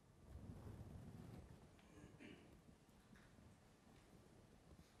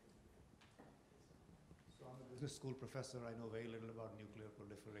 So I'm a business school professor. I know very little about nuclear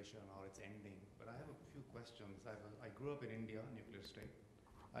proliferation or its ending, but I have a few questions. I grew up in India, nuclear state.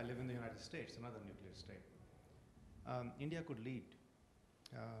 I live in the United States, another nuclear state. India could lead.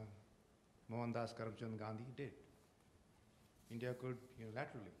 Mohandas Karamchand Gandhi did. India could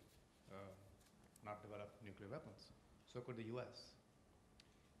unilaterally not develop nuclear weapons. So could the US.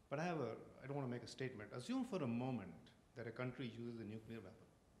 But I don't want to make a statement. Assume for a moment that a country uses a nuclear weapon.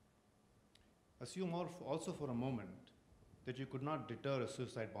 Assume also for a moment that you could not deter a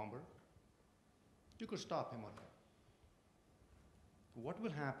suicide bomber. You could stop him or her. What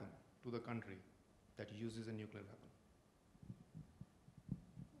will happen to the country that uses a nuclear weapon?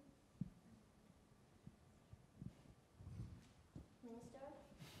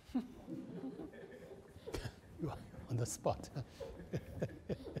 You are on the spot.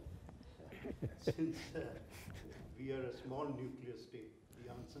 Since we are a small nuclear state, the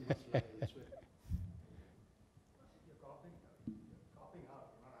answer must lie elsewhere. You're copying out. You're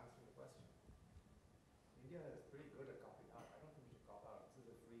not answering the question. India is pretty good at copying out. I don't think we should cop out. This is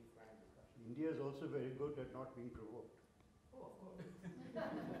a free, frank discussion. India is also very good at not being provoked. Oh, of course.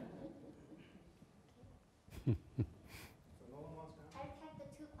 So no one wants to answer? I'll take the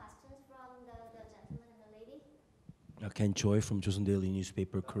two questions from the gentleman and the lady. Ken Choi from Joseon Daily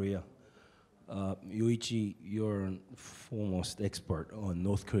Newspaper, Korea. Yoichi, you're a foremost expert on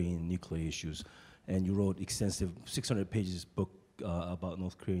North Korean nuclear issues, and you wrote extensive 600 pages book about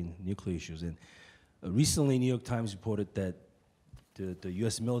North Korean nuclear issues. And recently, New York Times reported that the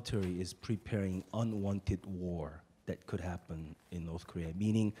U.S. military is preparing unwanted war that could happen in North Korea,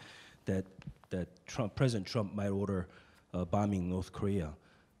 meaning that President Trump might order bombing North Korea.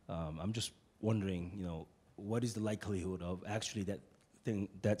 I'm just wondering, what is the likelihood of actually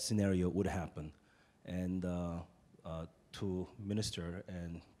that scenario would happen? And to Minister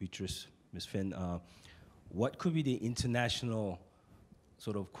and Beatrice, Ms. Fihn, what could be the international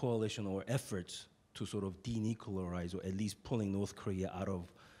sort of coalition or efforts to sort of denuclearize, or at least pulling North Korea out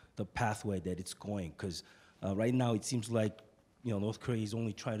of the pathway that it's going? Because right now it seems like North Korea is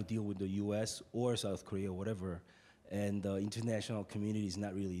only trying to deal with the U.S. or South Korea, whatever, and the international community is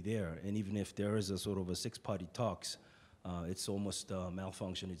not really there. And even if there is a sort of a six-party talks, it's almost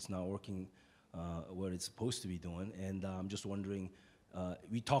malfunction. It's not working what it's supposed to be doing. And I'm just wondering,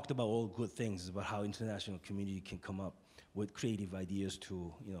 we talked about all good things about how international community can come up with creative ideas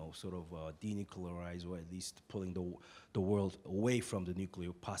to, sort of denuclearize, or at least pulling the world away from the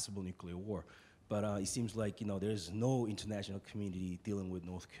possible nuclear war. But it seems like, there's no international community dealing with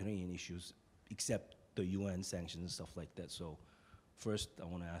North Korean issues except the UN sanctions and stuff like that. So first, I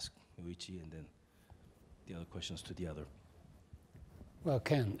want to ask Yoichi, and then the other questions to the other. Well,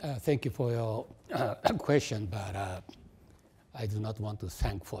 Ken, thank you for your question, but I do not want to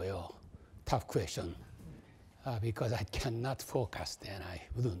thank for your tough question because I cannot forecast, and I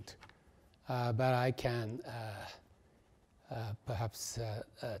wouldn't. but I can perhaps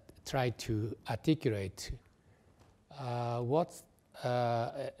try to articulate what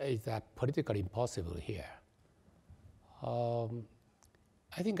is politically impossible here.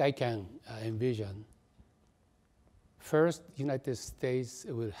 I think I can envision first, United States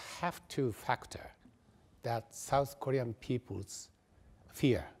will have to factor that South Korean people's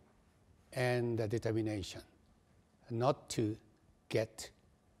fear and determination not to get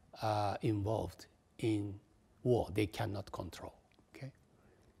involved in war they cannot control. Okay?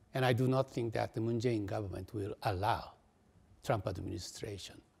 And I do not think that the Moon Jae-in government will allow Trump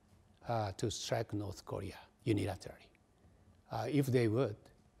administration to strike North Korea unilaterally. If they would,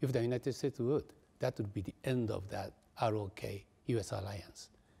 if the United States would, that would be the end of that ROK-US alliance.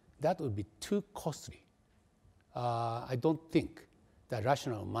 That would be too costly. I don't think that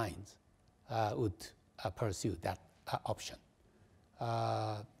rational minds would pursue that option.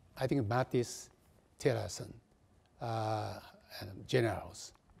 I think Mattis, Tillerson, and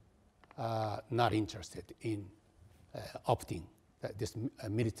generals are not interested in opting this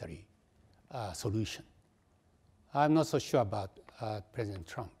military solution. I'm not so sure about President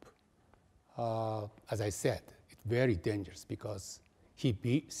Trump. As I said, it's very dangerous because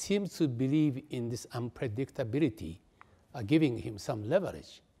he seems to believe in this unpredictability, giving him some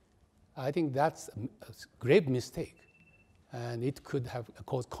leverage. I think that's a grave mistake, and it could have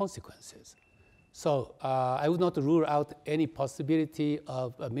caused consequences. So I would not rule out any possibility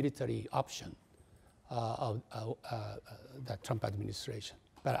of a military option of the Trump administration.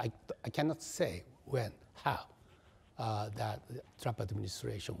 But I cannot say when, how that the Trump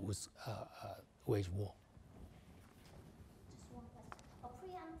administration would wage war. Just one question. A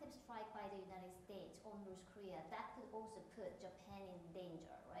preemptive strike by the United States on North Korea, that could also put Japan in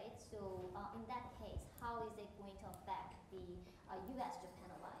danger, right? So in that case, how is it going to affect the US-Japan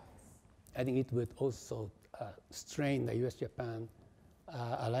alliance? I think it would also strain the US-Japan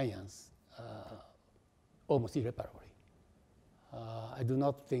alliance almost irreparably. I do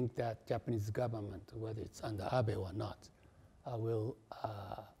not think that Japanese government, whether it's under Abe or not, will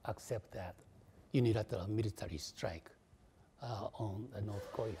accept that unilateral military strike on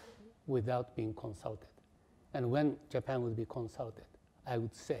North Korea without being consulted. And when Japan would be consulted, I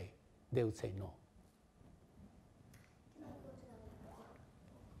would say they would say no.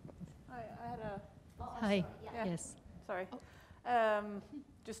 I had a... Hi, Yeah. yes. Sorry.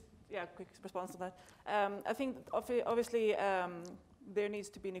 Just, quick response to that. I think obviously there needs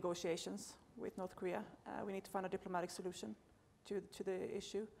to be negotiations with North Korea. We need to find a diplomatic solution to the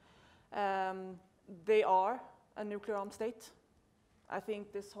issue. They are a nuclear armed state. I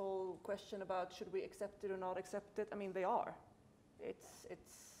think this whole question about should we accept it or not accept it, I mean, they are.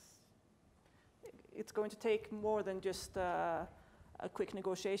 It's going to take more than just quick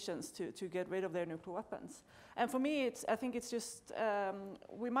negotiations to get rid of their nuclear weapons. And for me, I think it's just,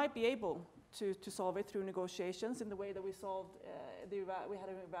 we might be able to solve it through negotiations in the way that we solved, we had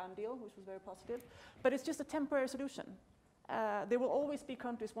an Iran deal, which was very positive. But it's just a temporary solution. There will always be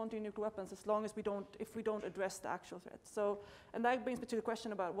countries wanting nuclear weapons as long as if we don't address the actual threat. So, and that brings me to the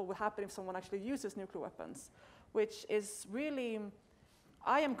question about what will happen if someone actually uses nuclear weapons, which is really,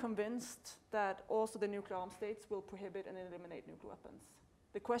 I am convinced that also the nuclear armed states will prohibit and eliminate nuclear weapons.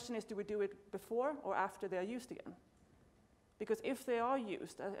 The question is, do we do it before or after they are used again? Because if they are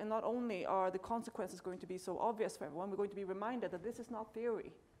used, and not only are the consequences going to be so obvious for everyone, we're going to be reminded that this is not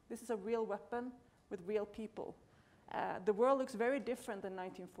theory. This is a real weapon with real people. The world looks very different than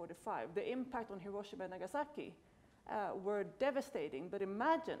 1945. The impact on Hiroshima and Nagasaki were devastating, but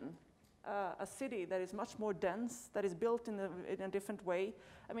imagine a city that is much more dense, that is built in a different way.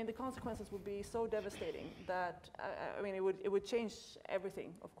 I mean, the consequences would be so devastating that, I mean, it would change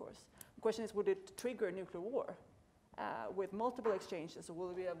everything, of course. The question is, would it trigger nuclear war with multiple exchanges, or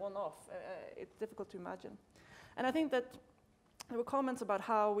will it be a one-off? It's difficult to imagine. And I think that there were comments about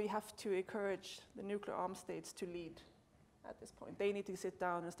how we have to encourage the nuclear armed states to lead at this point. They need to sit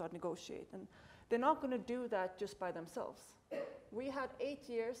down and start negotiate. And they're not going to do that just by themselves. We had 8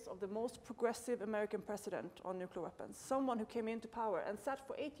 years of the most progressive American president on nuclear weapons, someone who came into power and sat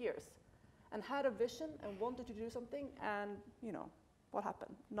for 8 years and had a vision and wanted to do something, and you know, what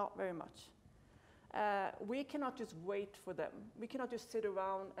happened? Not very much. We cannot just wait for them. We cannot just sit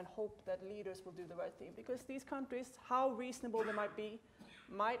around and hope that leaders will do the right thing, because these countries, how reasonable they might be,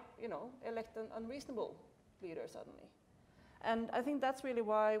 might, you know, elect an unreasonable leader suddenly. And I think that's really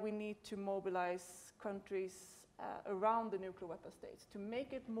why we need to mobilize countries around the nuclear weapon states to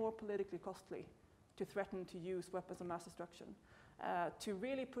make it more politically costly to threaten to use weapons of mass destruction, to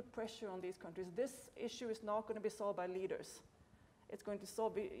really put pressure on these countries. This issue is not going to be solved by leaders. it's going to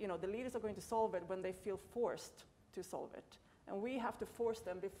solve it, the leaders are going to solve it when they feel forced to solve it. And we have to force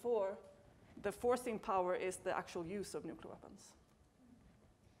them before the forcing power is the actual use of nuclear weapons.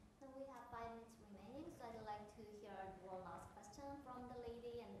 So we have 5 minutes remaining, so I'd like to hear one last question from the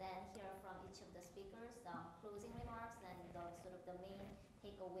lady and then hear from each of the speakers, closing remarks and sort of the main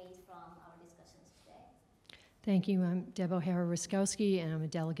takeaways from our discussions today. Thank you. I'm Deb O'Hara-Ruskowski, and I'm a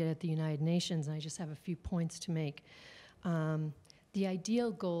delegate at the United Nations, and I just have a few points to make. The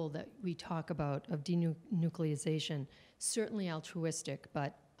ideal goal that we talk about of denuclearization, certainly altruistic,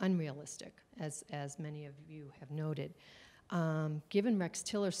 but unrealistic, as many of you have noted. Given Rex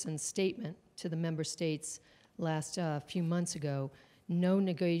Tillerson's statement to the member states last few months ago, no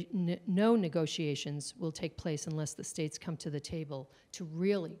negotiations will take place unless the states come to the table to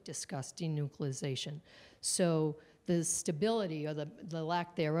really discuss denuclearization. So the stability or the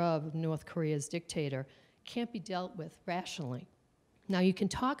lack thereof of North Korea's dictator can't be dealt with rationally. Now, you can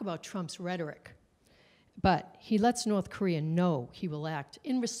talk about Trump's rhetoric, but he lets North Korea know he will act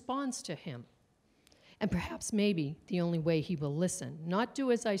in response to him. And perhaps maybe the only way he will listen, not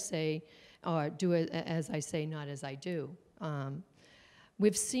do as I say, or do as I say, not as I do.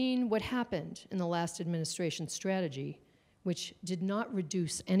 We've seen what happened in the last administration's strategy, which did not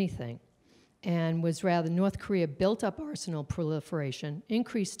reduce anything, and was rather North Korea built up arsenal proliferation,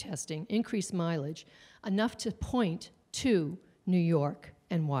 increased testing, increased mileage, enough to point to New York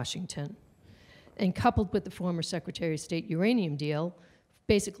and Washington. And coupled with the former Secretary of State uranium deal,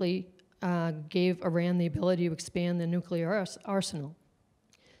 basically gave Iran the ability to expand the nuclear arsenal.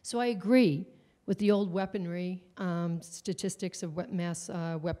 So I agree with the old weaponry statistics of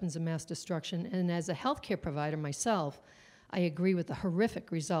weapons of mass destruction, and as a healthcare provider myself, I agree with the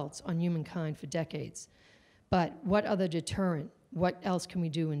horrific results on humankind for decades. But what other deterrent? What else can we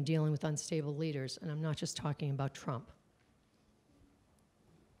do in dealing with unstable leaders? And I'm not just talking about Trump.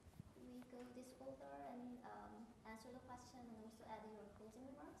 We go this order and answer the question and also add your closing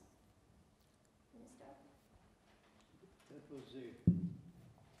remarks. Minister? That was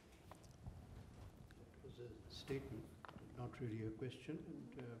a statement, not really a question,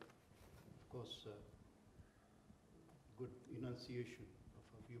 and of course, good enunciation of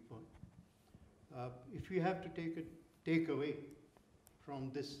a viewpoint. If you have to take a takeaway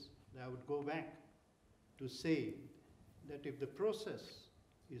from this, I would go back to say that if the process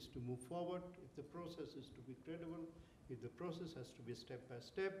is to move forward, if the process is to be credible, if the process has to be step by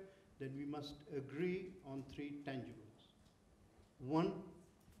step, then we must agree on 3 tangibles. 1,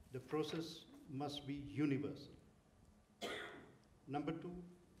 the process must be universal. Number 2,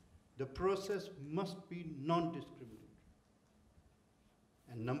 the process must be non-discriminatory.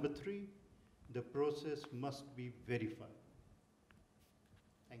 And number 3, the process must be verified.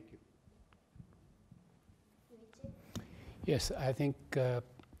 Thank you. Yoichi? Yes, I think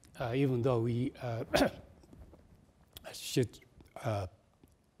even though we should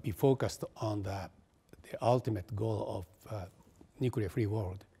be focused on the ultimate goal of nuclear-free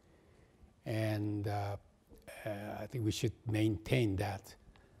world, and I think we should maintain that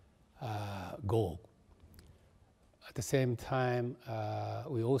goal. At the same time,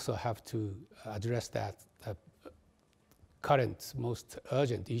 we also have to address that current most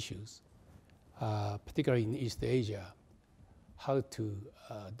urgent issues, particularly in East Asia, how to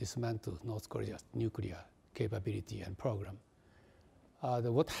dismantle North Korea's nuclear capability and program.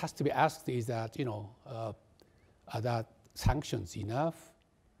 What has to be asked is that, are that sanctions enough?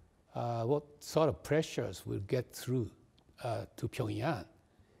 What sort of pressures will get through to Pyongyang?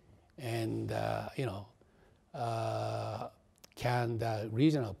 And, can the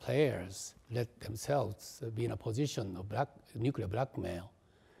regional players let themselves be in a position of nuclear blackmail?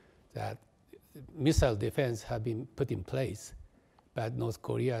 That missile defense have been put in place, but North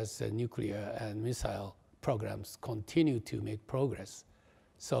Korea's nuclear and missile programs continue to make progress,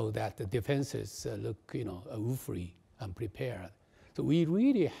 so that the defenses look, woefully unprepared. So we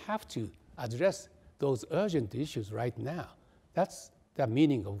really have to address those urgent issues right now. That's the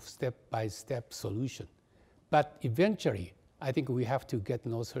meaning of step-by-step solution. But eventually, I think we have to get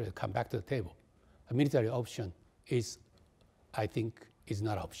North Korea to come back to the table. A military option is, I think, is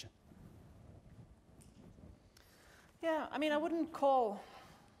not an option. Yeah, I wouldn't call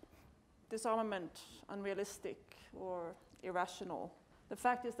disarmament unrealistic or irrational. The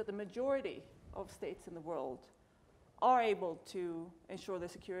fact is that the majority of states in the world are able to ensure their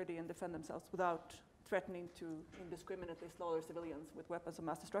security and defend themselves without threatening to indiscriminately slaughter civilians with weapons of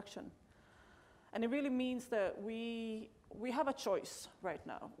mass destruction. And it really means that we have a choice right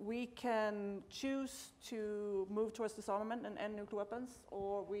now. We can choose to move towards disarmament and end nuclear weapons,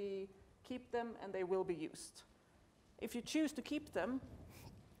 or we keep them and they will be used. if you choose to keep them,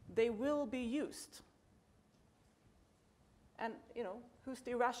 they will be used. And who's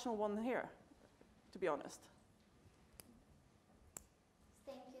the irrational one here, to be honest?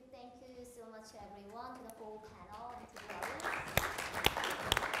 Thank you so much everyone, to the whole panel and to the audience.